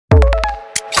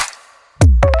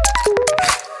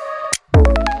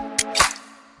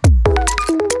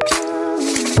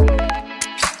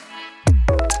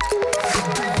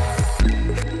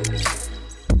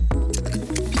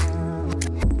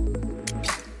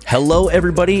Hello,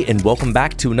 everybody, and welcome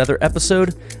back to another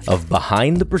episode of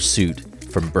Behind the Pursuit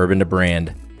from Bourbon to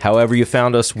Brand. However you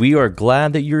found us, we are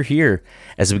glad that you're here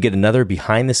as we get another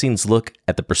behind-the-scenes look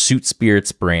at the Pursuit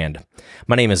Spirits brand.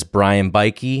 My name is Brian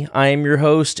Bikey. I am your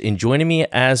host, and joining me,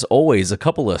 as always, a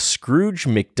couple of Scrooge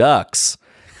McDucks.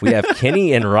 We have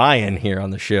Kenny and Ryan here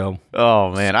on the show.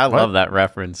 Oh, man, I love that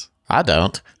reference. I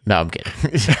don't. No, I'm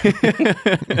kidding.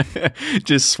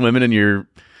 Just swimming in your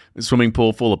swimming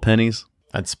pool full of pennies.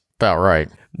 That's about right.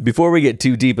 Before we get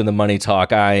too deep in the money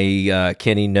talk,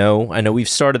 Kenny, I know we've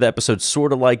started the episode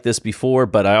sort of like this before,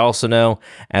 but I also know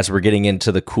as we're getting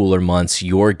into the cooler months,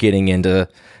 you're getting into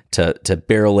to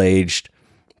barrel-aged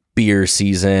beer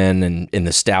season and in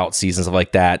the stout season, stuff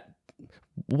like that.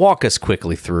 Walk us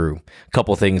quickly through a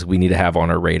couple of things we need to have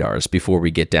on our radars before we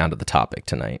get down to the topic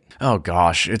tonight. Oh,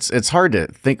 gosh. It's hard to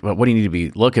think about what do you need to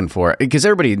be looking for, because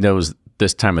everybody knows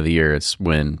this time of the year, it's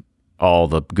when all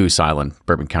the Goose Island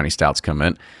Bourbon County stouts come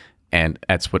in, and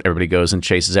that's what everybody goes and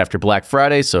chases after Black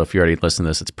Friday. So if you already listened to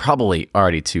this, it's probably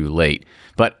already too late.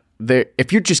 But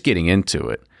if you're just getting into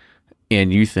it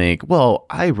and you think, well,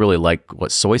 I really like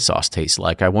what soy sauce tastes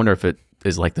like, I wonder if it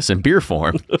is like this in beer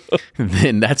form,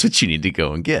 then that's what you need to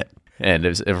go and get. And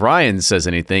if Ryan says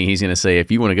anything, he's going to say, if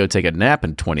you want to go take a nap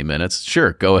in 20 minutes,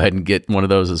 sure, go ahead and get one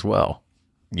of those as well.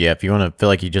 Yeah, if you want to feel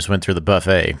like you just went through the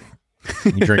buffet,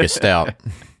 you drink a stout.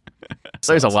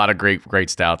 There's a lot of great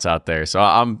stouts out there, so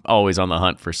I'm always on the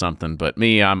hunt for something. But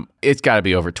me, it's got to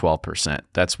be over 12%.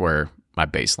 That's where my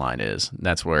baseline is.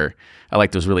 That's where I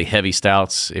like those really heavy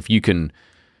stouts. If you can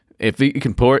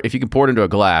pour it into a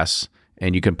glass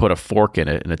and you can put a fork in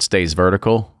it and it stays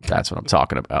vertical, that's what I'm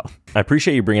talking about. I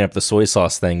appreciate you bringing up the soy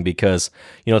sauce thing because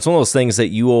it's one of those things that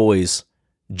you always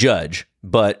judge,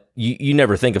 but you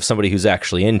never think of somebody who's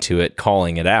actually into it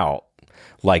calling it out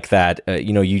like that.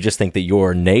 You just think that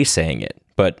you're naysaying it.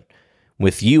 But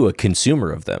with you, a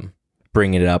consumer of them,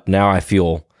 bringing it up, now I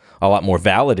feel a lot more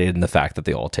validated in the fact that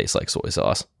they all taste like soy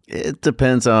sauce. It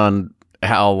depends on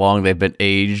how long they've been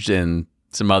aged and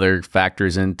some other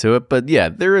factors into it. But yeah,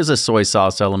 there is a soy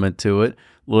sauce element to it,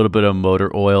 a little bit of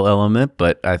motor oil element,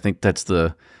 but I think that's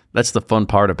the fun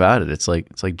part about it. It's like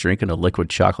drinking a liquid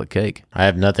chocolate cake. I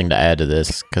have nothing to add to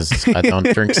this because I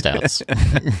don't drink stouts.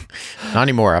 Not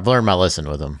anymore. I've learned my lesson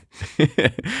with them.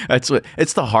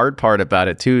 It's the hard part about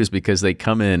it too, is because they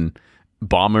come in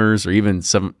bombers or even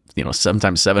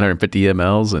sometimes 750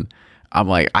 mLs, and I'm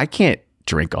like, I can't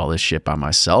drink all this shit by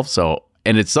myself. So,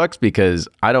 and it sucks because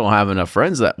I don't have enough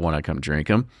friends that want to come drink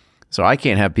them. So I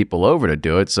can't have people over to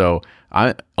do it. So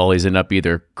I always end up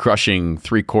either crushing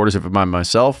 3/4 of it by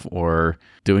myself or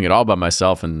doing it all by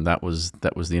myself. And that was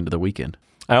the end of the weekend.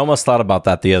 I almost thought about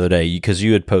that the other day because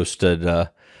you had posted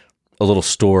a little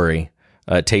story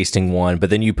tasting one, but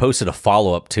then you posted a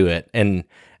follow-up to it. And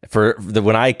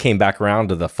when I came back around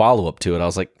to the follow-up to it, I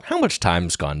was like, how much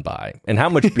time's gone by? And how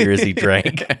much beer has he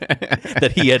drank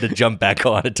that he had to jump back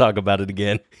on and talk about it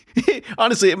again?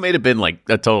 Honestly, it may have been like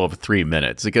a total of 3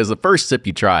 minutes because the first sip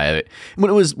you try it, when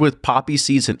it was with poppy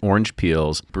seeds and orange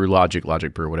peels,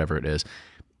 Logic Brew, whatever it is,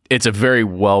 it's a very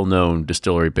well-known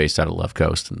distillery based out of Left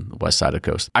Coast and the west side of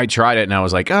the coast. I tried it and I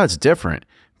was like, oh, it's different.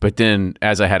 But then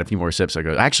as I had a few more sips, I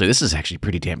go, actually, this is actually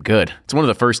pretty damn good. It's one of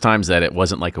the first times that it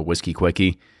wasn't like a whiskey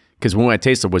quickie. Because when I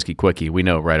taste a whiskey quickie, we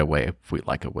know right away if we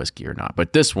like a whiskey or not.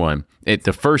 But this one,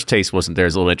 the first taste wasn't there.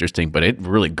 It's a little interesting, but it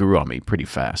really grew on me pretty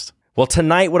fast. Well,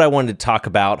 tonight what I wanted to talk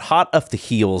about, hot off the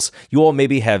heels, you all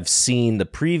maybe have seen the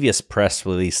previous press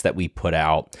release that we put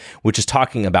out, which is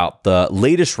talking about the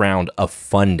latest round of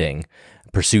funding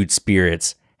Pursuit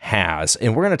Spirits has.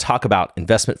 And we're going to talk about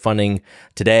investment funding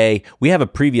today. We have a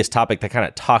previous topic that kind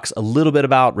of talks a little bit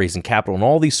about raising capital and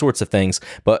all these sorts of things,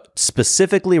 but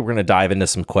specifically we're going to dive into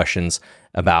some questions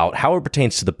about how it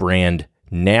pertains to the brand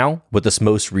now, what this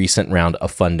most recent round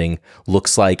of funding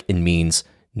looks like and means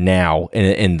now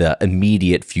in the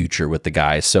immediate future with the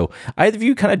guys. So either of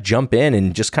you kind of jump in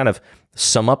and just kind of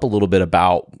sum up a little bit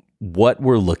about what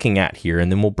we're looking at here,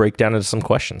 and then we'll break down into some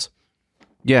questions.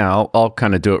 Yeah, I'll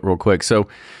kind of do it real quick. So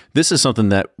this is something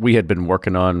that we had been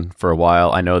working on for a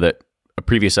while. I know that a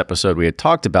previous episode we had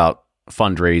talked about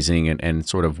fundraising and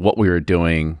sort of what we were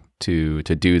doing to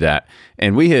do that.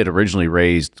 And we had originally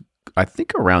raised, I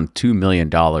think, around $2 million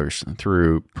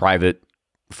through private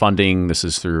funding. This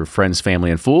is through Friends, Family,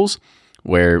 and Fools,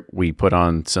 where we put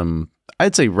on some,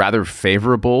 I'd say, rather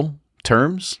favorable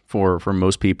terms for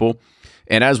most people.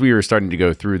 And as we were starting to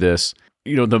go through this,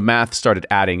 the math started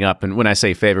adding up. And when I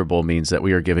say favorable, means that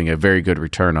we are giving a very good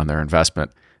return on their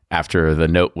investment after the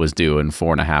note was due in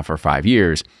 4.5 or 5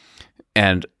 years.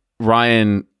 And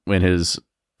Ryan, in his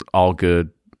all good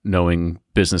knowing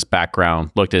business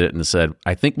background looked at it and said,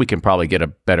 I think we can probably get a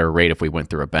better rate if we went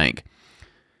through a bank.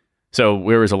 So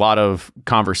there was a lot of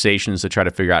conversations to try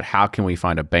to figure out how can we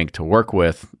find a bank to work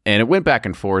with. And it went back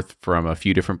and forth from a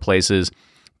few different places,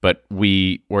 but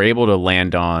we were able to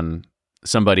land on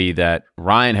somebody that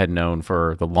Ryan had known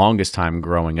for the longest time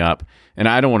growing up. And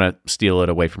I don't want to steal it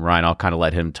away from Ryan. I'll kind of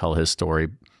let him tell his story,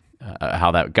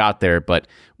 how that got there. But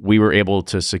we were able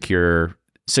to secure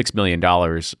 $6 million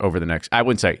over the next, I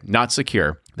wouldn't say not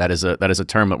secure. That is a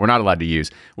term that we're not allowed to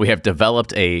use. We have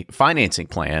developed a financing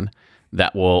plan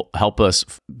that will help us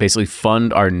basically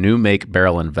fund our new make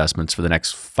barrel investments for the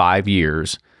next 5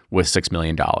 years with $6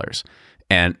 million.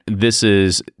 And this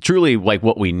is truly like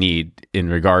what we need in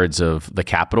regards of the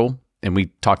capital. And we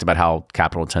talked about how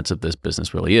capital intensive this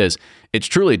business really is. It's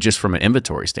truly just from an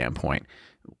inventory standpoint.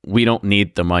 We don't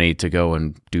need the money to go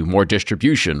and do more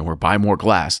distribution or buy more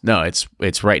glass. No,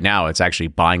 it's right now, it's actually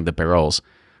buying the barrels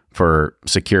for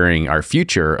securing our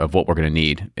future of what we're going to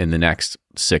need in the next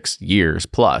 6 years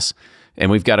plus. And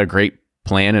we've got a great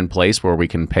plan in place where we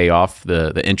can pay off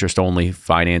the interest-only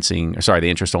the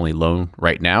interest-only loan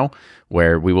right now,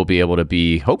 where we will be able to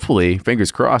be, hopefully,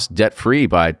 fingers crossed, debt-free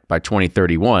by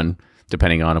 2031,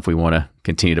 depending on if we want to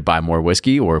continue to buy more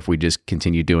whiskey or if we just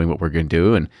continue doing what we're going to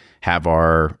do and have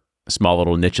our small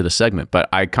little niche of the segment. But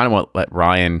I kind of want to let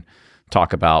Ryan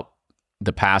talk about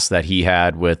the past that he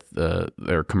had with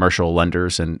their commercial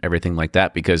lenders and everything like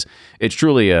that, because it's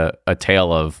truly a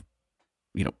tale of,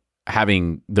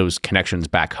 having those connections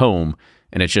back home,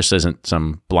 and it just isn't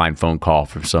some blind phone call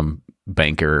from some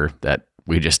banker that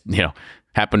we just,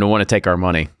 happen to want to take our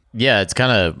money. Yeah, it's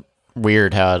kind of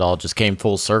weird how it all just came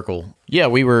full circle. Yeah,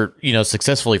 we were,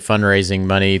 successfully fundraising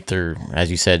money through,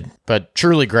 as you said, but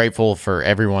truly grateful for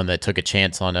everyone that took a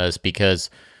chance on us,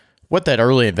 because what that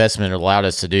early investment allowed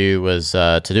us to do was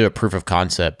to do a proof of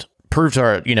concept, prove to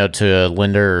our, to a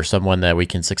lender or someone that we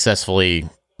can successfully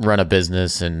run a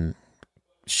business and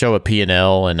show a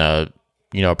P&L and a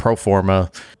pro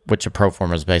forma, which a pro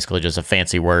forma is basically just a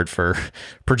fancy word for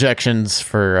projections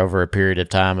for over a period of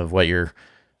time of what your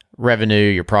revenue,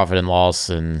 your profit and loss,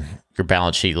 and your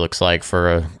balance sheet looks like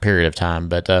for a period of time.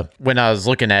 But when I was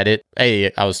looking at it,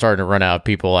 I was starting to run out of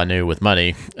people I knew with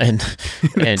money, and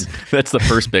that's the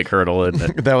first big hurdle,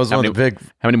 isn't it? That was one of the big.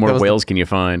 How many more whales can you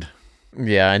find?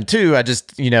 Yeah, and two, I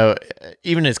just,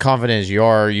 even as confident as you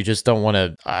are, you just don't want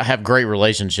to have great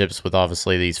relationships with,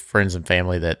 obviously, these friends and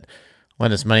family that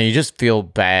lend us money. You just feel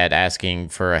bad asking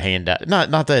for a handout.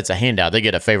 Not that it's a handout. They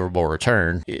get a favorable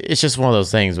return. It's just one of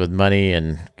those things with money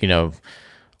and,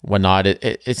 whatnot.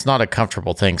 It's not a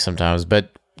comfortable thing sometimes,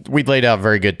 but we laid out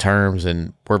very good terms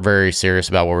and we're very serious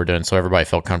about what we're doing, so everybody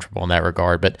felt comfortable in that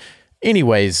regard. But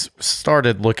anyways,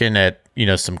 started looking at,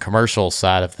 some commercial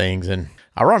side of things, and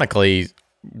ironically,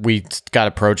 we got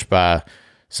approached by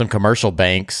some commercial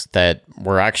banks that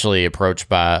were actually approached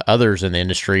by others in the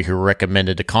industry who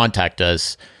recommended to contact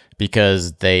us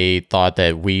because they thought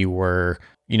that we were,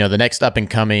 the next up and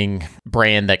coming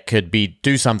brand that could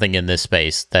do something in this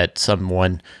space, that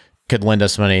someone could lend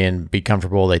us money and be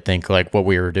comfortable. They think like what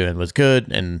we were doing was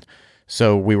good. And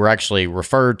so we were actually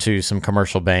referred to some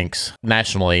commercial banks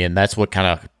nationally, and that's what kind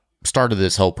of started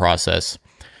this whole process.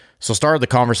 So started the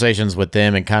conversations with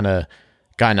them and kind of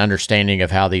got an understanding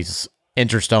of how these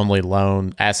interest-only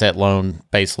asset loan,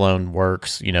 base loan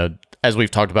works. As we've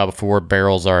talked about before,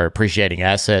 barrels are appreciating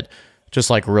asset,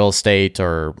 just like real estate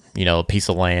or, a piece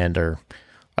of land or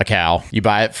a cow. You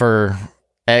buy it for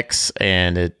X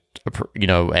and it,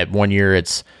 at 1 year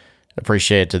it's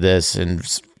appreciated to this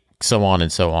and so on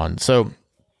and so on. So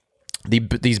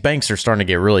these banks are starting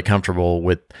to get really comfortable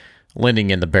with lending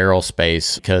in the barrel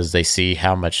space because they see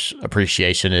how much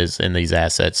appreciation is in these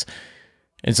assets.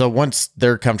 And so once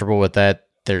they're comfortable with that,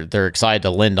 they're excited to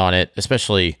lend on it,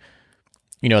 especially,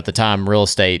 at the time, real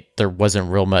estate, there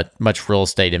wasn't real much real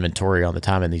estate inventory on the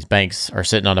time, and these banks are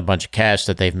sitting on a bunch of cash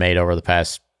that they've made over the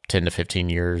past 10 to 15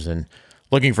 years and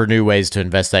looking for new ways to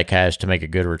invest that cash to make a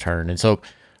good return. And so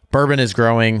bourbon is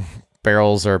growing,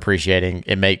 barrels are appreciating,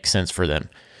 it makes sense for them.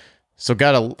 So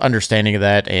got an understanding of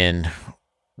that, and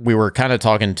we were kind of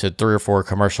talking to 3 or 4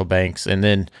 commercial banks, and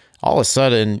then all of a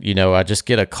sudden, I just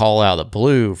get a call out of the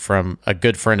blue from a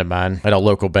good friend of mine at a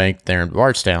local bank there in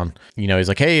Bardstown. He's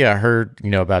like, hey, I heard,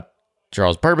 about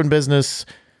Jarrell's bourbon business.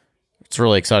 It's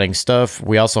really exciting stuff.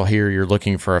 We also hear you're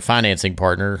looking for a financing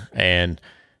partner, and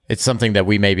it's something that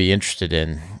we may be interested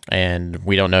in. And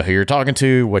we don't know who you're talking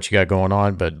to, what you got going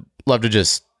on, but love to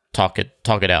just talk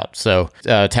it out. So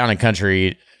Town and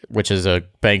Country, which is a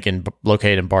bank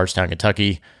located in Bardstown,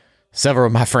 Kentucky. Several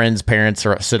of my friends' parents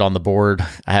sit on the board.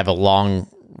 I have a long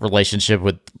relationship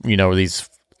with, these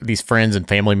these friends and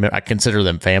family, I consider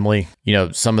them family. You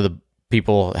know, some of the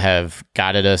people have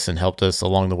guided us and helped us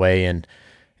along the way. And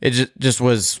it just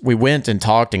was, we went and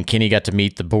talked, and Kenny got to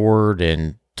meet the board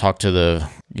and talk to the,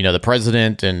 you know, the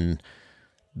president and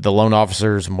the loan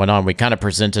officers and whatnot. We kind of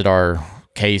presented our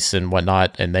case and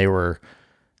whatnot, and they were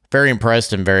very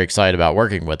impressed and very excited about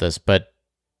working with us. But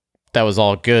that was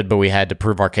all good, but we had to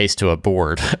prove our case to a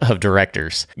board of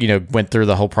directors. You know, went through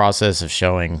the whole process of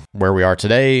showing where we are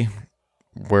today,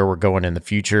 where we're going in the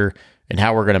future, and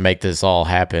how we're going to make this all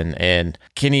happen. And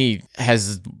Kenny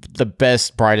has the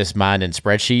best, brightest mind in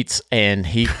spreadsheets, and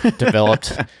he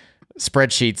developed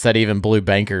spreadsheets that even blew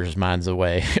bankers' minds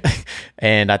away.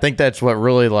 And I think that's what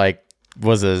really like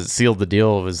was a sealed the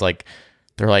deal. It was like,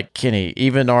 they're like, Kenny,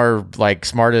 even our like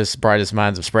smartest, brightest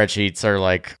minds of spreadsheets are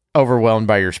like overwhelmed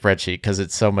by your spreadsheet because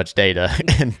it's so much data.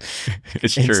 And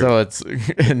it's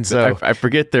true. So I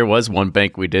forget, there was one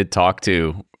bank we did talk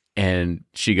to, and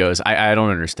she goes, I don't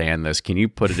understand this. Can you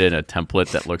put it in a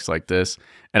template that looks like this?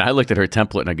 And I looked at her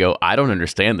template and I go, I don't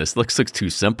understand this. Looks too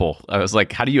simple. I was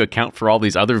like, how do you account for all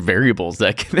these other variables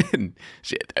that can,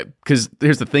 because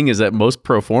here's the thing is that most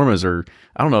pro formas are,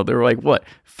 I don't know, they were like, what,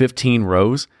 15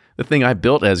 rows? The thing I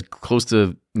built has close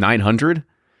to 900.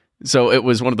 So it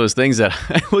was one of those things that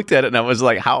I looked at it and I was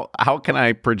like, how can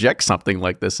I project something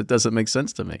like this? It doesn't make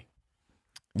sense to me.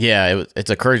 Yeah, it's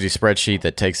a crazy spreadsheet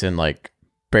that takes in like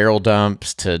barrel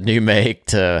dumps to new make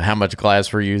to how much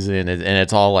glass we're using, and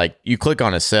it's all like you click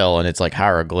on a cell and it's like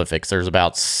hieroglyphics. There's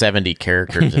about 70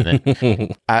 characters in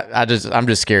it. I'm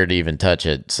just scared to even touch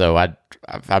it. So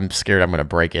I'm scared I'm going to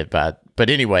break it. But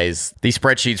anyways, these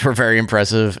spreadsheets were very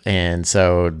impressive, and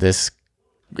so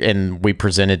we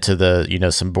presented to the, you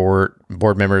know, some board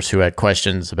members who had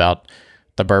questions about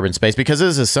the bourbon space, because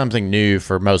this is something new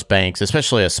for most banks,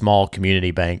 especially a small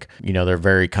community bank. You know, they're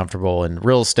very comfortable in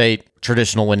real estate,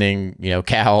 traditional lending, you know,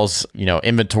 cows, you know,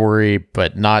 inventory,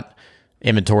 but not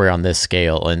inventory on this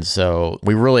scale. And so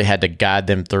we really had to guide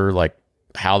them through like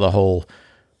how the whole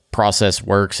process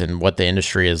works and what the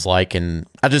industry is like. And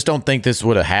I just don't think this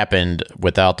would have happened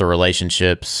without the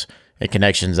relationships and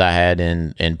connections I had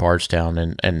in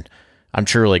Bardstown. And I'm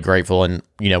truly grateful. And,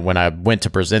 you know, when I went to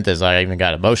present this, I even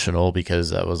got emotional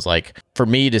because I was like, for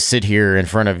me to sit here in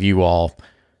front of you all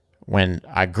when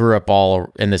I grew up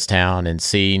all in this town and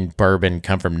seeing bourbon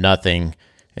come from nothing,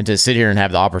 and to sit here and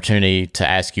have the opportunity to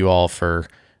ask you all for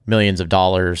millions of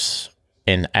dollars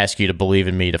and ask you to believe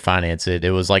in me to finance it,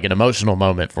 it was like an emotional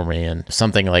moment for me and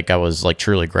something like I was like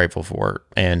truly grateful for.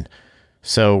 And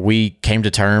so we came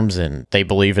to terms and they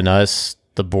believe in us.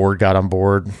 The board got on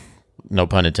board. No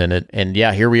pun intended. And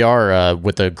yeah, here we are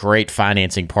with a great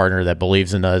financing partner that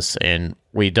believes in us, and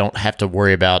we don't have to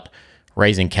worry about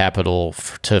raising capital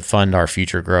to fund our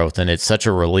future growth. And it's such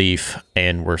a relief,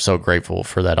 and we're so grateful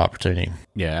for that opportunity.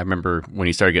 Yeah, I remember when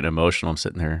he started getting emotional, I'm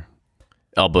sitting there,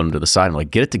 elbowing him to the side. I'm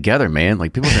like, get it together, man.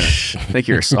 Like, people are going to think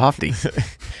you're a softie.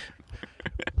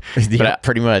 Yeah,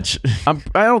 pretty much.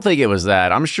 I don't think it was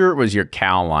that. I'm sure it was your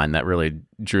cow line that really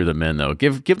drew them in, though.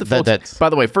 Give the folks. By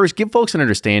the way, first, give folks an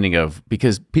understanding of,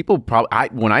 because people probably,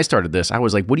 when I started this, I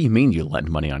was like, "What do you mean you lend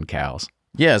money on cows?"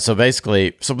 Yeah. So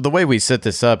basically, the way we set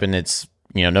this up, and it's,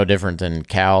 you know, no different than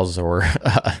cows or,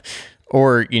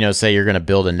 or, you know, say you're going to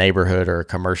build a neighborhood or a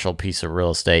commercial piece of real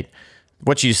estate.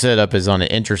 What you set up is on an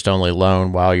interest-only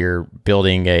loan while you're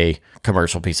building a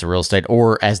commercial piece of real estate,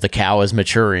 or as the cow is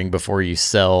maturing before you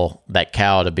sell that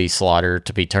cow to be slaughtered,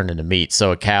 to be turned into meat.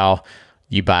 So a cow,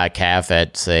 you buy a calf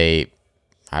at, say,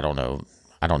 I don't know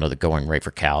the going rate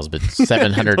for cows, but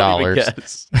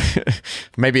 $700.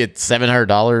 Maybe it's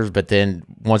 $700, but then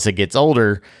once it gets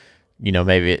older, you know,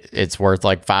 maybe it's worth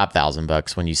like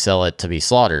 $5,000 when you sell it to be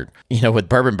slaughtered. You know, with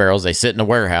bourbon barrels, they sit in a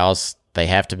warehouse. They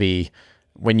have to be...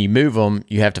 When you move them,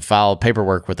 you have to file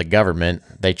paperwork with the government.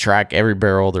 They track every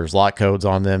barrel. There's lot codes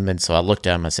on them. And so I looked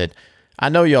at them. I said, I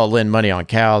know y'all lend money on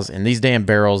cows, and these damn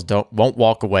barrels won't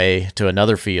walk away to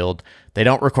another field. They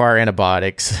don't require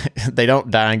antibiotics. They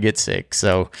don't die and get sick.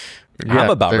 So yeah,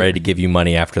 I'm about ready to give you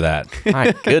money after that.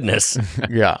 My goodness.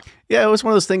 Yeah. Yeah, it was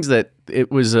one of those things that it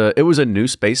was a new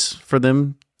space for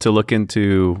them to look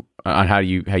into on how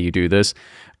you do this.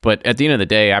 But at the end of the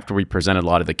day, after we presented a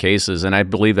lot of the cases, and I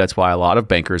believe that's why a lot of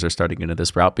bankers are starting into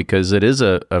this route, because it is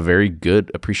a very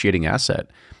good appreciating asset.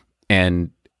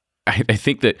 And I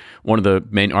think that one of the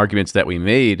main arguments that we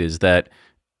made is that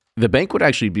the bank would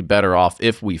actually be better off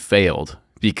if we failed,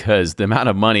 because the amount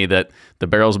of money that the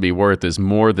barrels will be worth is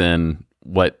more than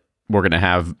what we're going to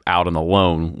have out on the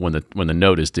loan when the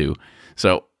note is due.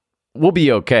 So we'll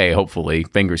be okay, hopefully.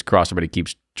 Fingers crossed everybody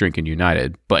keeps drinking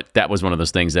United. But that was one of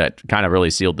those things that kind of really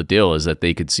sealed the deal, is that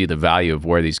they could see the value of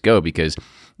where these go, because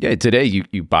Yeah, today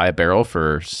you buy a barrel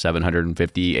for $750,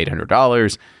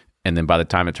 $800, and then by the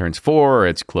time it turns 4,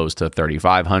 it's close to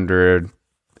 3,500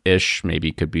 ish. Maybe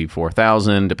it could be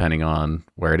 4,000, depending on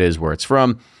where it is, where it's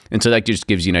from. And so that just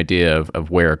gives you an idea of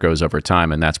where it goes over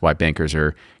time, and that's why bankers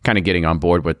are kind of getting on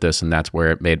board with this, and that's where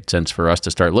it made sense for us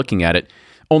to start looking at it.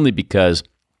 Only because,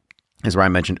 as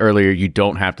Ryan mentioned earlier, you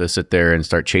don't have to sit there and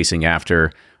start chasing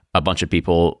after a bunch of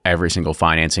people every single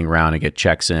financing round and get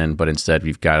checks in, but instead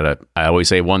you've got I always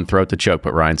say one throat to choke,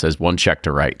 but Ryan says one check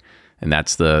to write. And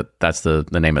that's the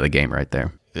name of the game right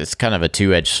there. It's kind of a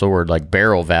two-edged sword. Like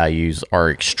barrel values are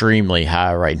extremely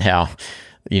high right now,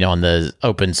 in the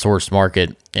open source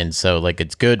market. And so like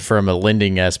it's good from a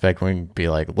lending aspect when you be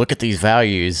like, look at these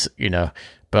values,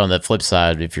 But on the flip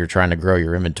side, if you're trying to grow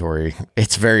your inventory,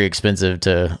 it's very expensive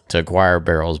to acquire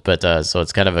barrels. But so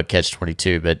it's kind of a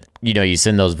catch-22. But you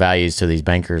send those values to these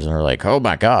bankers, and they're like, "Oh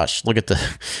my gosh, look at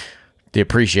the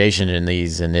appreciation in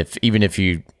these." And even if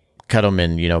you cut them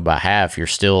in by half,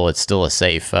 it's still a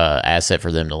safe asset for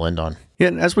them to lend on. Yeah,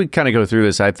 and as we kind of go through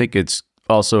this, I think it's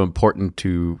also important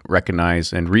to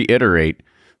recognize and reiterate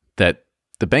that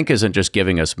the bank isn't just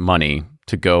giving us money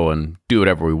to go and do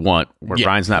whatever we want.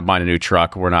 Ryan's not buying a new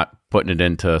truck. We're not putting it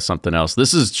into something else.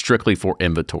 This is strictly for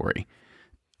inventory.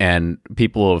 And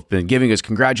people have been giving us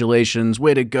congratulations,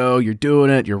 way to go, you're doing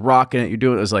it, you're rocking it, you're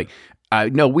doing it. It's like,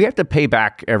 no, we have to pay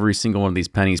back every single one of these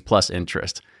pennies plus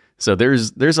interest. So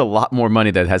there's a lot more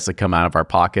money that has to come out of our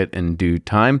pocket in due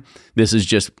time. This is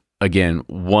just, again,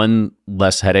 one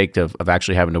less headache of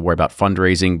actually having to worry about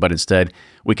fundraising, but instead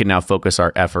we can now focus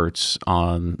our efforts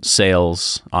on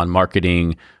sales, on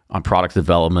marketing, on product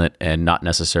development, and not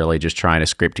necessarily just trying to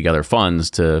scrape together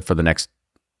funds for the next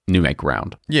new make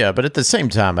round. Yeah, but at the same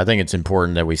time, I think it's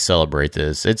important that we celebrate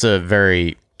this. It's a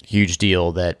very huge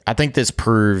deal that I think this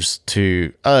proves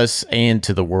to us and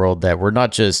to the world that we're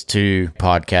not just two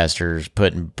podcasters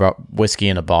putting whiskey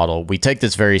in a bottle. We take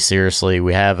this very seriously.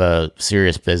 We have a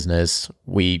serious business.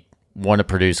 We want to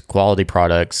produce quality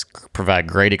products, provide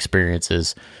great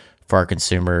experiences for our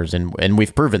consumers, and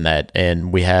we've proven that.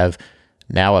 And we have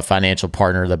now a financial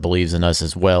partner that believes in us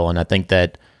as well. And I think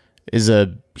that is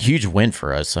a huge win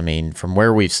for us. I mean, from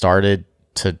where we've started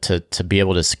to be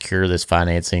able to secure this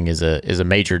financing is a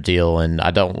major deal.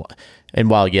 And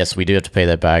while yes, we do have to pay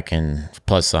that back and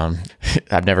plus some,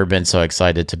 I've never been so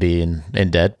excited to be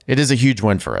in debt. It is a huge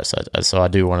win for us. So I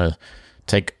do want to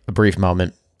take a brief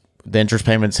moment. The interest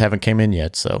payments haven't came in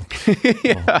yet, so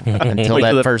until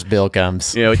that first bill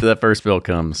comes. Yeah, wait till that first bill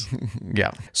comes. Yeah.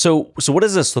 So what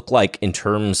does this look like in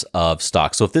terms of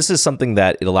stock? So if this is something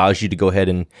that it allows you to go ahead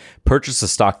and purchase the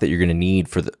stock that you're going to need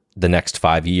for the next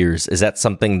 5 years, is that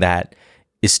something that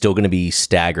is still going to be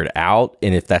staggered out?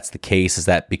 And if that's the case, is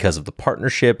that because of the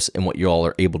partnerships and what you all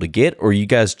are able to get? Or are you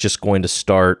guys just going to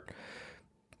start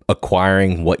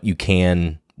acquiring what you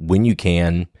can when you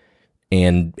can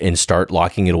and start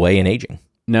locking it away and aging?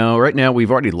 No, right now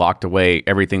we've already locked away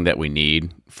everything that we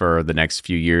need for the next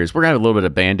few years. We're going to have a little bit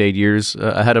of Band-Aid years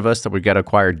ahead of us that we've got to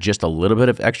acquire just a little bit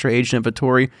of extra aged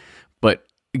inventory. But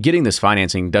getting this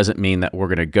financing doesn't mean that we're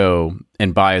going to go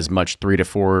and buy as much 3 to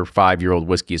 4 or 5 year old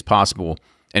whiskey as possible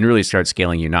and really start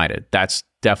scaling United. That's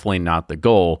definitely not the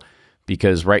goal,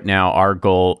 because right now our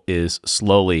goal is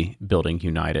slowly building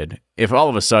United. If all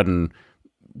of a sudden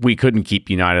we couldn't keep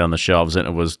United on the shelves and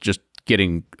it was just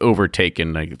getting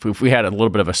overtaken, like if we had a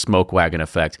little bit of a smoke wagon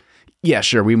effect, yeah,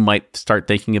 sure, we might start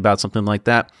thinking about something like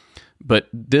that. But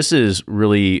this is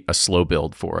really a slow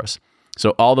build for us.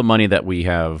 So all the money that we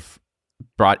have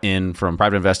brought in from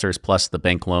private investors plus the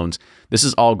bank loans, this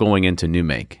is all going into new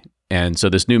make. And so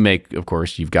this new make, of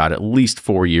course, you've got at least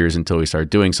 4 years until we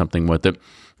start doing something with it.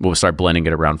 We'll start blending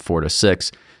it around 4 to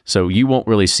 6. So you won't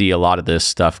really see a lot of this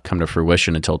stuff come to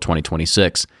fruition until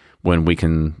 2026, when we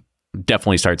can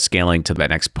definitely start scaling to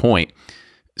that next point.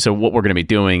 So what we're going to be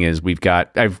doing is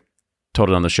I've told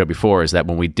it on the show before, is that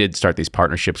when we did start these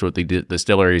partnerships with the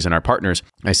distilleries and our partners,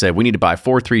 I said, we need to buy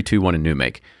 4, 3, 2, 1 in new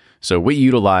make. So we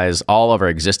utilize all of our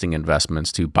existing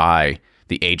investments to buy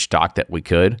the aged stock that we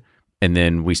could. And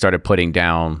then we started putting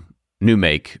down new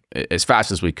make as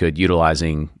fast as we could,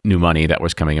 utilizing new money that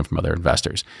was coming in from other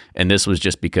investors. And this was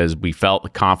just because we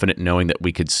felt confident knowing that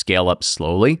we could scale up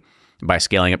slowly. By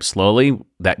scaling up slowly,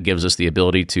 that gives us the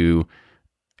ability to,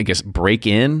 I guess, break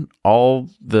in all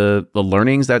the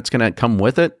learnings that's going to come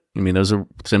with it. I mean, those are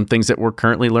some things that we're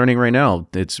currently learning right now.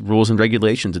 It's rules and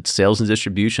regulations, it's sales and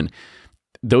distribution.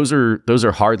 Those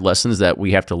are hard lessons that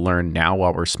we have to learn now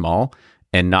while we're small,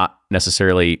 and not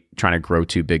necessarily trying to grow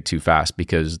too big too fast,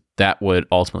 because that would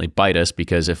ultimately bite us.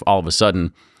 Because if all of a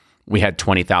sudden we had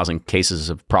 20,000 cases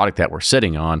of product that we're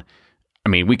sitting on, I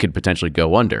mean, we could potentially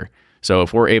go under. So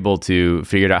if we're able to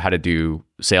figure out how to do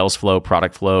sales flow,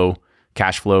 product flow,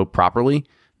 cash flow properly,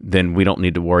 then we don't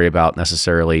need to worry about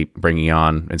necessarily bringing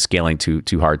on and scaling too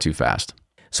hard, too fast.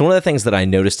 So one of the things that I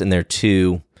noticed in there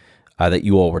too, that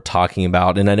you all were talking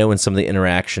about, and I know in some of the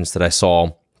interactions that I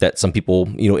saw that some people,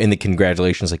 in the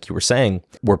congratulations, like you were saying,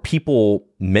 were people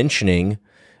mentioning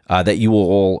that you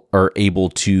all are able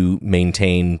to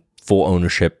maintain full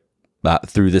ownership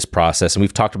through this process. And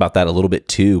we've talked about that a little bit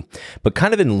too, but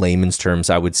kind of in layman's terms,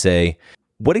 I would say,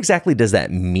 what exactly does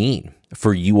that mean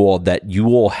for you all, that you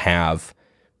all have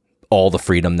all the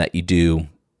freedom that you do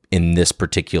in this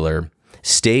particular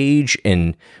stage,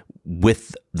 and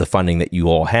with the funding that you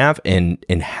all have, and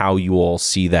how you all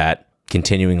see that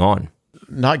continuing on?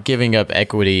 Not giving up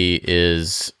equity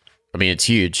is, it's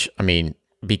huge.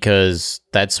 Because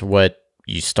that's what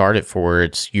you started for.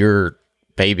 It's your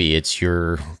baby, it's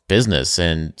your business.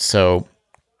 And so,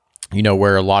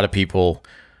 where a lot of people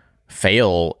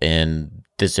fail in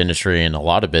this industry and a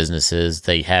lot of businesses,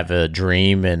 they have a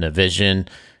dream and a vision,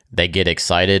 they get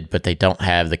excited, but they don't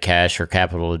have the cash or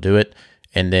capital to do it.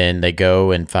 And then they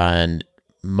go and find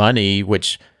money,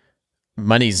 which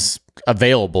money's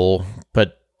available,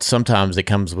 but sometimes it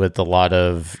comes with a lot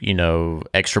of,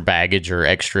 extra baggage or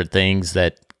extra things,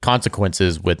 that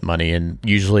consequences with money. And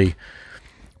usually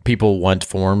people want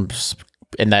forms,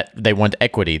 and that they want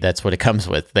equity. That's what it comes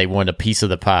with. They want a piece of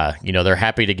the pie. They're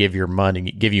happy to give you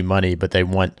money, but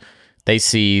they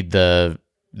see the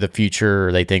future,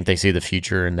 or they think they see the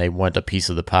future, and they want a piece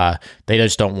of the pie. They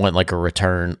just don't want like a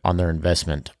return on their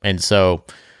investment. And so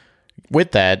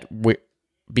with that,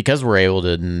 because we're able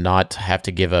to not have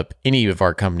to give up any of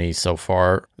our companies so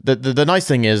far, the nice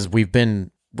thing is we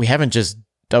haven't just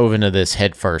dove into this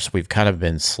head first. We've kind of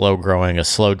been slow growing, a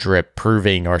slow drip,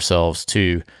 proving ourselves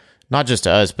to not just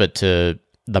to us, but to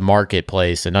the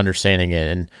marketplace and understanding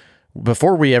it. And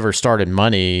before we ever started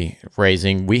money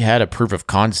raising, we had a proof of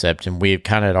concept, and we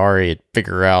kind of already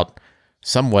figured out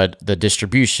somewhat the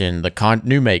distribution, the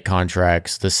new make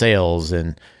contracts, the sales,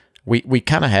 and we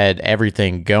kind of had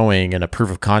everything going in a proof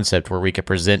of concept where we could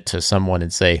present to someone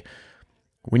and say,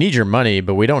 we need your money,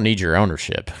 but we don't need your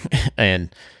ownership.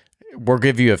 And we'll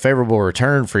give you a favorable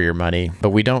return for your money, but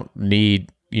we don't need,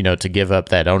 to give up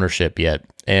that ownership yet.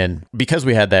 And because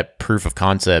we had that proof of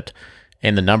concept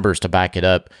and the numbers to back it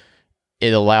up,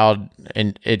 it allowed,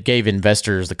 and it gave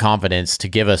investors the confidence to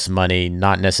give us money,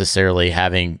 not necessarily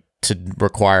having to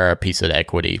require a piece of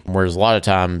equity. Whereas a lot of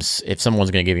times, if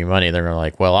someone's going to give you money, they're going to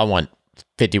like, well, I want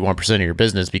 51% of your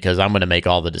business because I'm going to make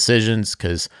all the decisions,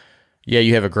 because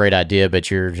you have a great idea, but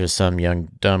you're just some young,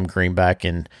 dumb greenback,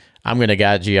 and I'm going to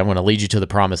guide you. I'm going to lead you to the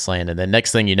promised land. And then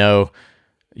next thing you know,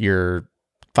 you're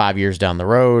 5 years down the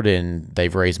road, and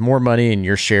they've raised more money, and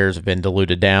your shares have been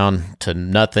diluted down to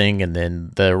nothing. And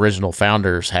then the original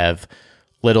founders have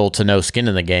little to no skin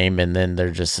in the game, and then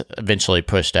they're just eventually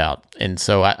pushed out. And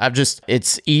so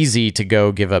it's easy to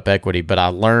go give up equity, but I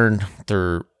learned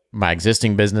through my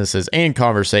existing businesses and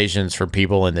conversations from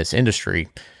people in this industry,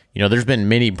 there's been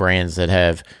many brands that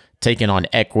have taken on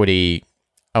equity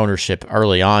ownership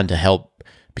early on to help,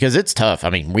 because it's tough.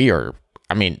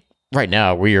 Right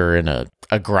now we are in a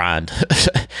grind.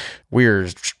 We're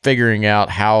figuring out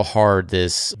how hard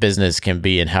this business can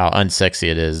be and how unsexy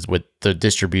it is with the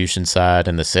distribution side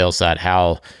and the sales side,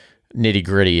 how nitty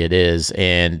gritty it is.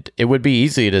 And it would be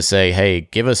easy to say, hey,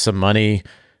 give us some money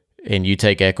and you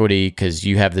take equity because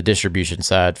you have the distribution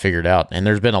side figured out. And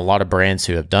there's been a lot of brands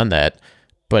who have done that.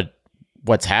 But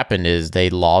what's happened is they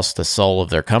lost the soul of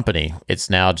their company. It's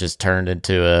now just turned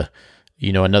into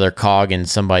another cog in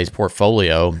somebody's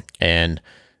portfolio, and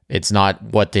it's not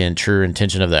what the true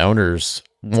intention of the owners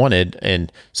wanted.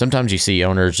 And sometimes you see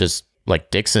owners, just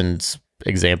like Dixon's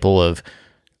example of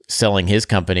selling his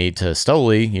company to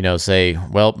Stoli, say,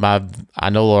 well, I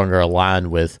no longer align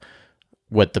with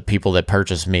what the people that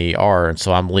purchased me are, and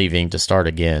so I'm leaving to start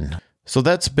again. So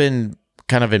that's been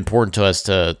kind of important to us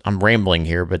I'm rambling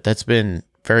here, but that's been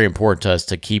very important to us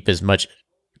to keep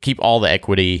all the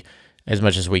equity as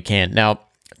much as we can. Now,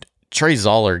 Trey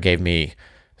Zoller gave me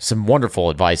some wonderful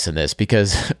advice in this,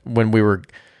 because when we were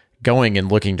going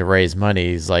and looking to raise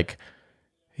money, he's like,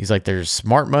 there's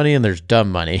smart money and there's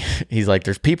dumb money. He's like,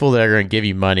 there's people that are going to give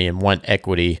you money and want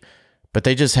equity, but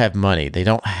they just have money. They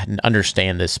don't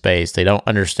understand this space. They don't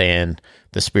understand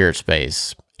the spirit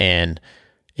space. And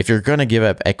if you're going to give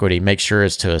up equity, make sure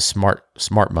it's to a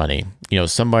smart money.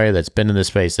 Somebody that's been in this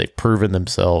space, they've proven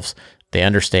themselves, they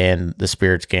understand the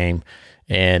spirits game.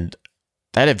 And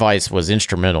that advice was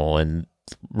instrumental and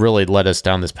really led us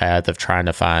down this path of trying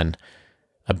to find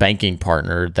a banking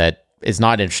partner that is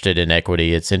not interested in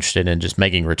equity. It's interested in just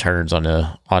making returns on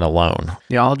a loan.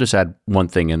 Yeah, I'll just add one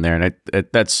thing in there, and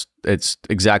it's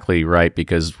exactly right,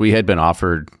 because we had been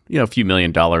offered a few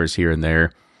 $1,000,000 here and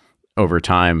there over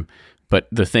time, but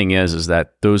the thing is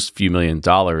that those few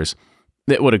 $1,000,000,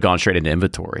 it would have gone straight into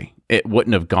inventory. It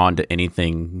wouldn't have gone to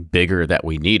anything bigger that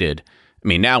we needed. I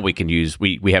mean, now we can use,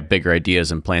 we have bigger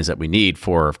ideas and plans that we need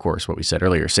for, of course, what we said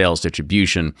earlier, sales,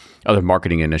 distribution, other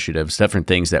marketing initiatives, different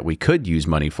things that we could use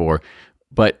money for.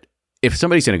 But if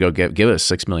somebody's going to go give us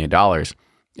 $6 million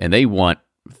and they want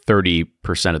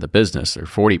 30% of the business or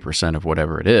 40% of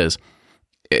whatever it is,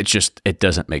 it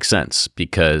doesn't make sense,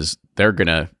 because they're going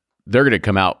to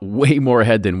come out way more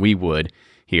ahead than we would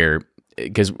here.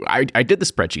 Because I did the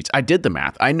spreadsheets, I did the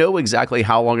math. I know exactly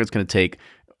how long it's going to take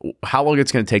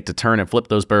to turn and flip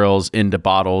those barrels into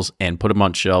bottles and put them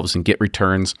on shelves and get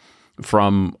returns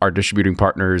from our distributing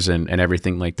partners and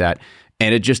everything like that.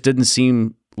 And it just didn't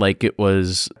seem like it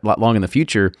was a lot long in the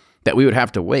future that we would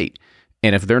have to wait.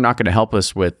 And if they're not going to help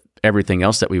us with everything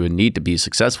else that we would need to be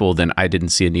successful, then I didn't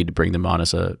see a need to bring them on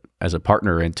as a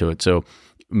partner into it. So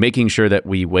making sure that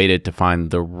we waited to find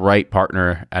the right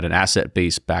partner at an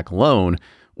asset-based back loan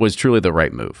was truly the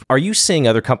right move. Are you seeing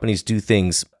other companies do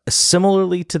things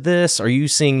similarly to this? Are you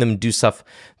seeing them do stuff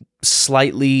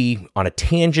slightly on a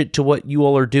tangent to what you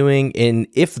all are doing? And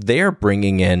if they're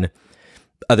bringing in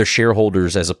other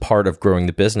shareholders as a part of growing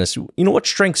the business, what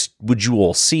strengths would you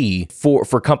all see for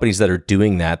companies that are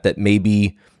doing that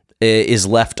maybe is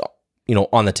left,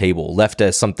 on the table, left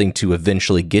as something to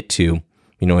eventually get to,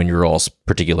 in your all's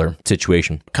particular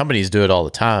situation? Companies do it all the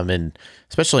time, and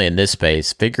especially in this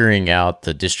space, figuring out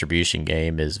the distribution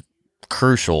game is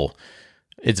crucial.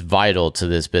 It's vital to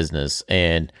this business,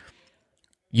 and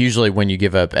usually when you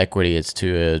give up equity, it's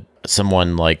to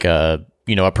someone like a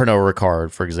Pernod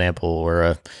Ricard, for example, or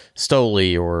a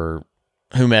Stoli, or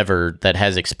whomever that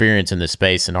has experience in this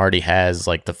space and already has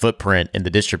like the footprint in the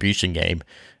distribution game,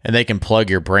 and they can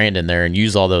plug your brand in there and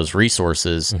use all those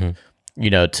resources,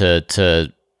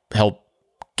 to help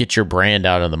get your brand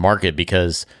out on the market.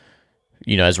 Because,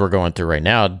 as we're going through right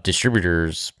now,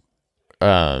 distributors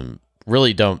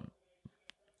really don't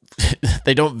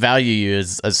value you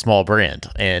as a small brand.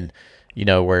 And,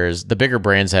 whereas the bigger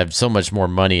brands have so much more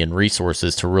money and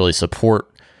resources to really support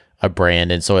a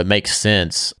brand. And so it makes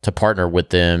sense to partner with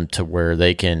them to where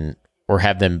they can, or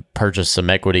have them purchase some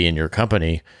equity in your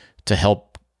company to help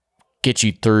get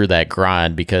you through that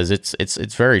grind, because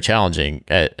it's very challenging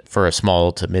for a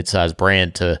small to mid-sized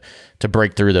brand to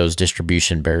break through those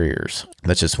distribution barriers.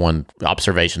 That's just one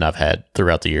observation I've had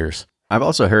throughout the years. I've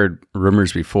also heard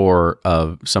rumors before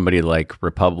of somebody like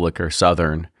Republic or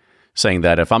Southern saying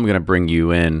that if I'm going to bring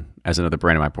you in as another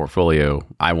brand in my portfolio,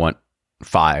 I want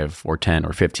 5 or 10 or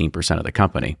 15% of the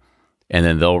company, and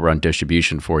then they'll run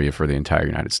distribution for you for the entire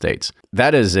United States.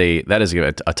 That is a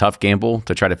tough gamble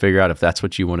to try to figure out if that's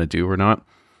what you want to do or not.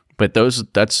 But those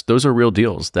are real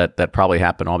deals that probably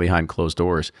happen all behind closed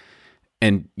doors.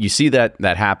 And you see that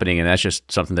happening, and that's just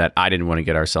something that I didn't want to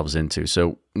get ourselves into.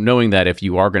 So knowing that if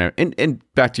you are going to, and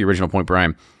back to your original point,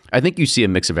 Brian, I think you see a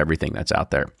mix of everything that's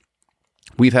out there.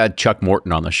 We've had Chuck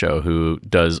Morton on the show, who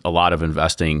does a lot of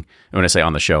investing. And when I say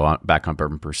on the show, back on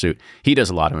Bourbon Pursuit, he does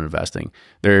a lot of investing.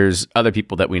 There's other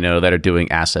people that we know that are doing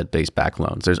asset-based back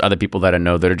loans. There's other people that I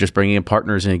know that are just bringing in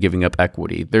partners and giving up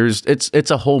equity.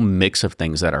 It's a whole mix of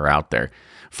things that are out there.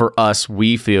 For us,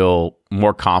 we feel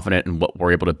more confident in what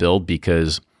we're able to build,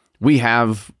 because we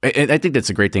have, and I think that's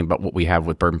a great thing about what we have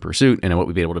with Bourbon Pursuit and what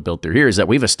we've been able to build through here, is that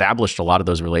we've established a lot of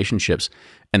those relationships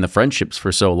and the friendships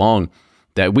for so long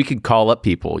that we could call up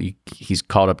people. He's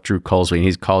called up Drew Colesway,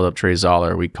 he's called up Trey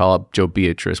Zoller, we call up Joe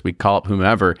Beatrice, we call up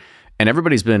whomever, and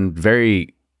everybody's been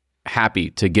very happy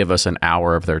to give us an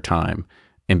hour of their time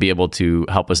and be able to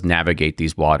help us navigate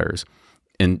these waters.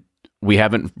 And we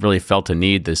haven't really felt a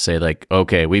need to say like,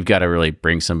 okay, we've got to really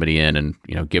bring somebody in and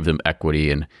give them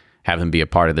equity and have them be a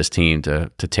part of this team to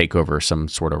take over some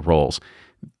sort of roles.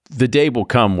 The day will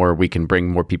come where we can bring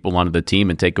more people onto the team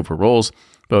and take over roles,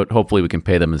 but hopefully we can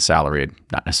pay them in salary,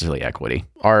 not necessarily equity.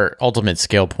 Our ultimate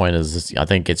scale point is, I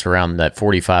think it's around that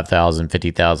 45,000,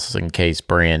 50,000 case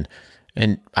brand.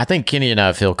 And I think Kenny and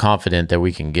I feel confident that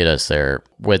we can get us there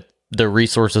with the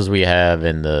resources we have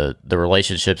and the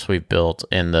relationships we've built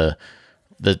and the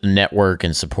network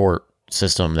and support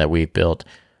system that we've built.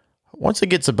 Once it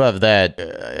gets above that,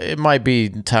 it might be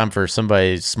time for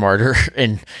somebody smarter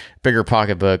and bigger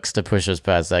pocketbooks to push us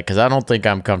past that, because I don't think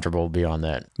I'm comfortable beyond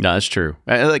that. No, that's true.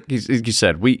 Like you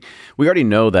said, we already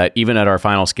know that even at our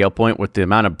final scale point, with the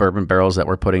amount of bourbon barrels that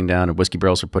we're putting down and whiskey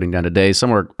barrels we're putting down today,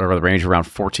 somewhere around the range around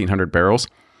 1,400 barrels,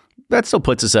 that still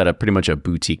puts us at a pretty much a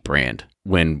boutique brand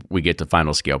when we get to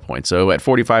final scale point. So at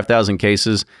 45,000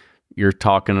 cases, you're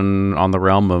talking on the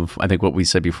realm of, I think what we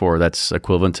said before, that's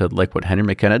equivalent to like what Henry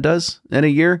McKenna does in a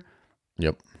year.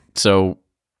 Yep. So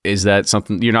is that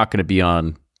something you're not going to be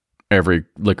on every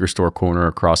liquor store corner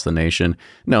across the nation?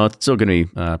 No, it's still going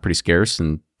to be pretty scarce,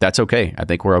 and that's okay. I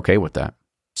think we're okay with that.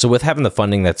 So with having the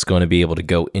funding that's going to be able to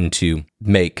go into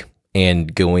make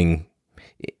and going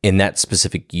in that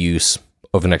specific use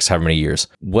over the next however many years,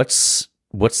 what's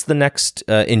the next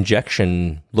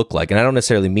injection look like? And I don't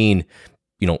necessarily mean,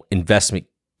 investment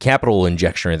capital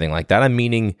injection or anything like that. I'm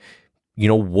meaning,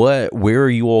 where are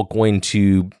you all going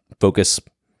to focus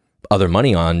other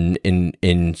money on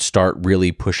and start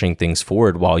really pushing things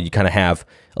forward while you kind of have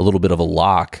a little bit of a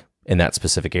lock in that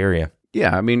specific area?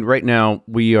 Yeah, I mean, right now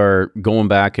we are going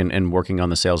back and working on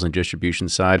the sales and distribution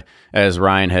side. As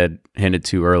Ryan had hinted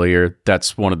to earlier,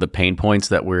 that's one of the pain points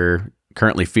that we're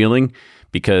currently feeling,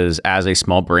 because as a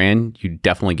small brand, you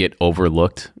definitely get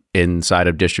overlooked inside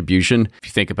of distribution. If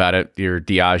you think about it, your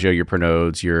Diageo, your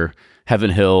Pernods, your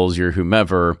Heaven Hills, your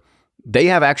whomever, they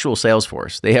have actual sales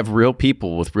force. They have real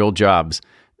people with real jobs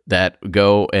that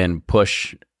go and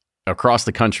push across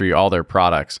the country all their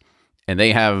products. And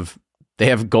they have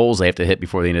goals they have to hit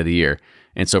before the end of the year.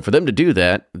 And so for them to do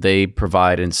that, they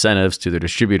provide incentives to their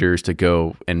distributors to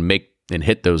go and make and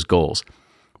hit those goals.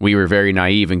 We were very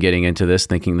naive in getting into this,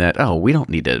 thinking that, we don't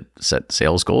need to set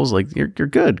sales goals. Like, you're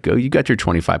good. Go, you got your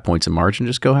 25 points of margin.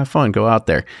 Just go have fun. Go out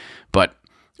there. But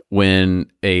when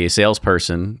a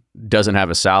salesperson doesn't have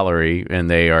a salary and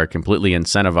they are completely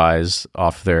incentivized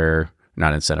off their,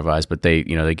 not incentivized, but they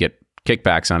get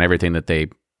kickbacks on everything that they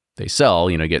sell,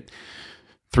 get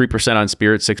 3% on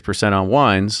spirits, 6% on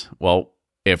wines. Well,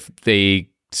 if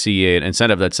they see an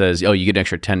incentive that says, you get an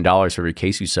extra $10 for every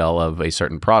case you sell of a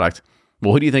certain product,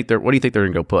 well, what do you think they're going to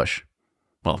go push?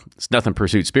 Well, it's nothing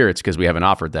Pursuit Spirits, because we haven't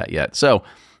offered that yet. So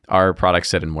our products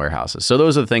sit in warehouses. So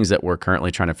those are the things that we're currently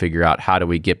trying to figure out. How do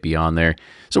we get beyond there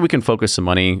so we can focus some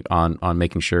money on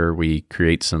making sure we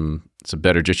create some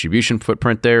better distribution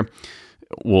footprint there.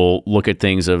 We'll look at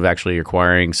things of actually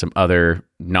acquiring some other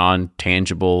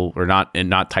non-tangible or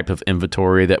not type of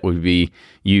inventory that would be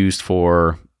used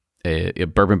for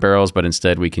bourbon barrels, but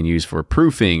instead we can use for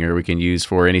proofing, or we can use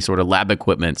for any sort of lab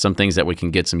equipment, some things that we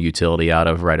can get some utility out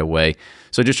of right away.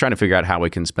 So just trying to figure out how we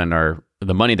can spend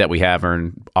the money that we have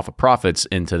earned off of profits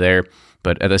into there.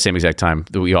 But at the same exact time,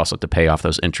 we also have to pay off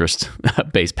those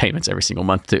interest-based payments every single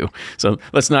month too. So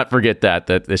let's not forget that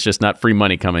it's just not free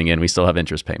money coming in. We still have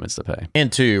interest payments to pay.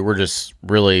 And two, we're just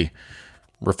really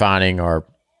refining our,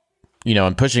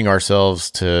 and pushing ourselves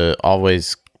to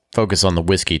always focus on the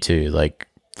whiskey too, like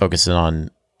focusing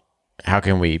on how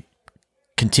can we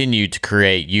continue to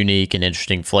create unique and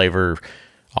interesting flavor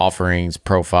offerings,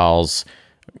 profiles,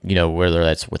 whether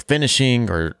that's with finishing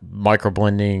or micro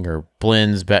blending or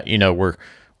blends, but we're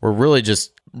really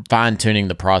just fine tuning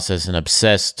the process and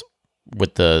obsessed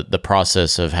with the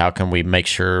process of how can we make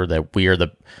sure that we are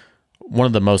one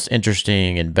of the most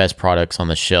interesting and best products on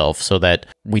the shelf, so that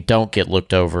we don't get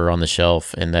looked over on the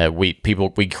shelf, and that we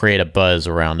create a buzz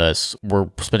around us. We're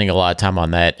spending a lot of time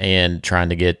on that and trying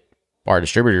to get our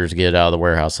distributors to get it out of the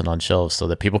warehouse and on shelves so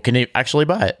that people can actually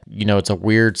buy it. It's a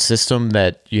weird system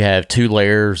that you have two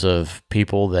layers of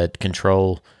people that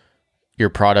control your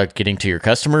product getting to your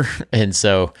customer. And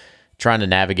so trying to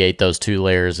navigate those two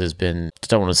layers has been, I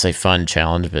don't want to say fun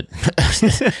challenge, but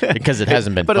because it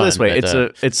hasn't been Put fun. It this way,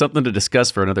 it's something to discuss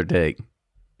for another day.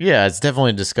 Yeah, it's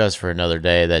definitely discussed for another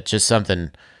day. That's just something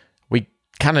we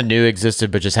kind of knew existed,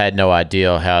 but just had no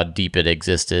idea how deep it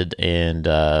existed. And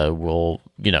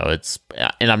it's,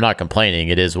 and I'm not complaining.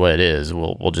 It is what it is.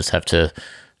 We'll just have to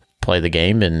play the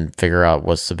game and figure out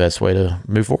what's the best way to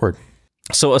move forward.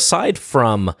 So aside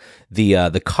from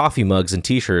the coffee mugs and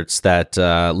T-shirts that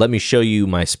let me show you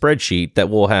my spreadsheet that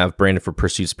we'll have branded for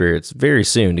Pursuit Spirits very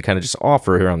soon to kind of just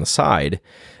offer here on the side.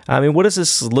 I mean, what does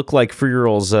this look like for your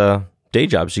all's day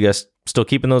jobs? You guys still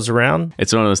keeping those around?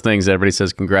 It's one of those things that everybody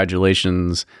says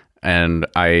congratulations, and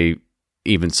I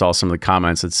even saw some of the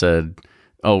comments that said,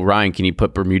 "Oh, Ryan, can you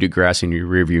put Bermuda grass in your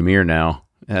rearview mirror now?"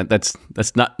 That's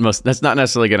not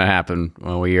necessarily going to happen.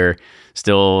 Well, we are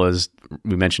still, as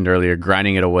we mentioned earlier,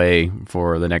 grinding it away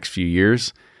for the next few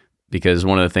years, because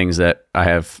one of the things that I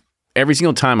have every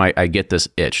single time I get this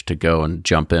itch to go and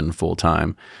jump in full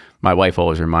time, my wife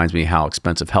always reminds me how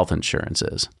expensive health insurance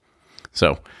is.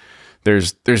 So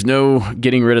there's no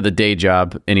getting rid of the day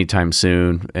job anytime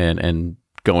soon and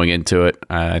going into it.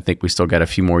 I think we still got a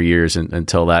few more years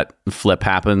until that flip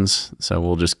happens. So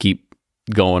we'll just keep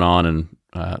going on and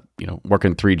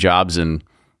working 3 jobs in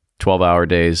 12-hour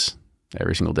days,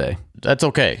 every single day. That's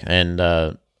okay. And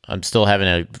I'm still having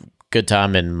a good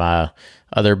time in my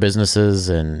other businesses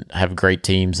and have great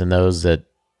teams in those that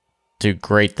do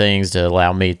great things to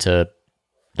allow me to,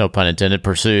 no pun intended,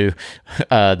 pursue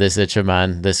this itch of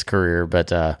mine, this career.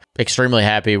 But extremely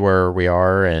happy where we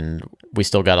are, and we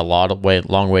still got a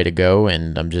long way to go,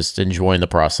 and I'm just enjoying the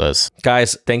process.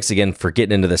 Guys, thanks again for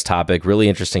getting into this topic. Really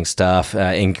interesting stuff.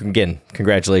 And again,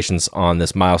 congratulations on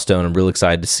this milestone. I'm really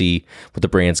excited to see what the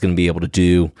brand's going to be able to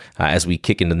do as we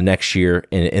kick into the next year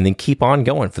and then keep on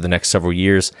going for the next several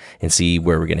years and see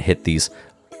where we're going to hit these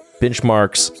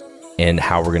benchmarks and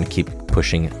how we're going to keep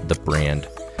pushing the brand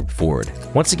forward.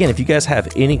 Once again, if you guys have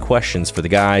any questions for the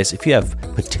guys, if you have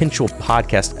potential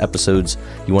podcast episodes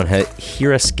you want to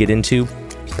hear us get into,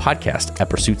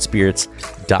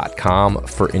 podcast@pursuitspirits.com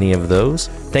for any of those.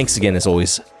 Thanks again, as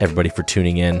always, everybody, for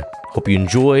tuning in. Hope you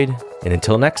enjoyed, and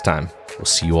until next time, we'll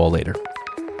see you all later.